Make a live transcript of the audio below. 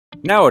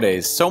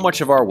Nowadays, so much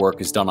of our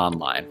work is done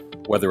online,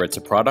 whether it's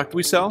a product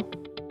we sell,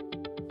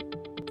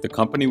 the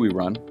company we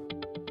run,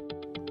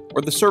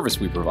 or the service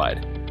we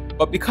provide.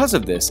 But because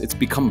of this, it's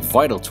become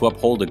vital to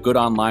uphold a good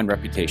online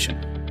reputation.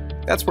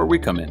 That's where we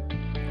come in.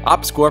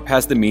 Oppcorp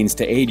has the means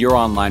to aid your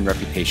online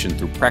reputation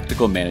through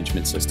practical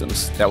management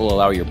systems that will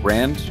allow your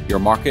brand, your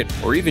market,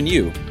 or even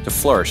you to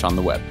flourish on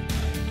the web.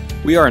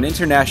 We are an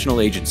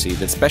international agency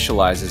that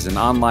specializes in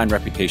online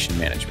reputation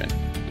management.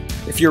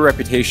 If your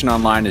reputation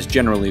online is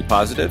generally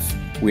positive,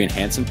 we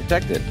enhance and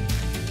protect it.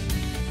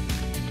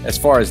 As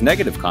far as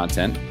negative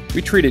content,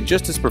 we treat it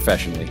just as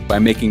professionally by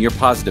making your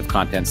positive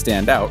content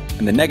stand out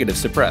and the negative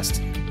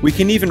suppressed. We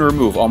can even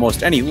remove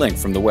almost any link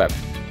from the web.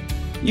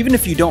 Even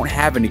if you don't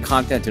have any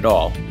content at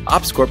all,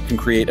 Oppcorp can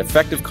create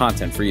effective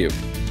content for you.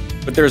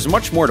 But there's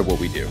much more to what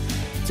we do.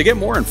 To get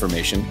more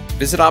information,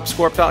 visit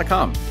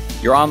oppcorp.com,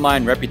 your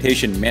online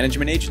reputation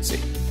management agency.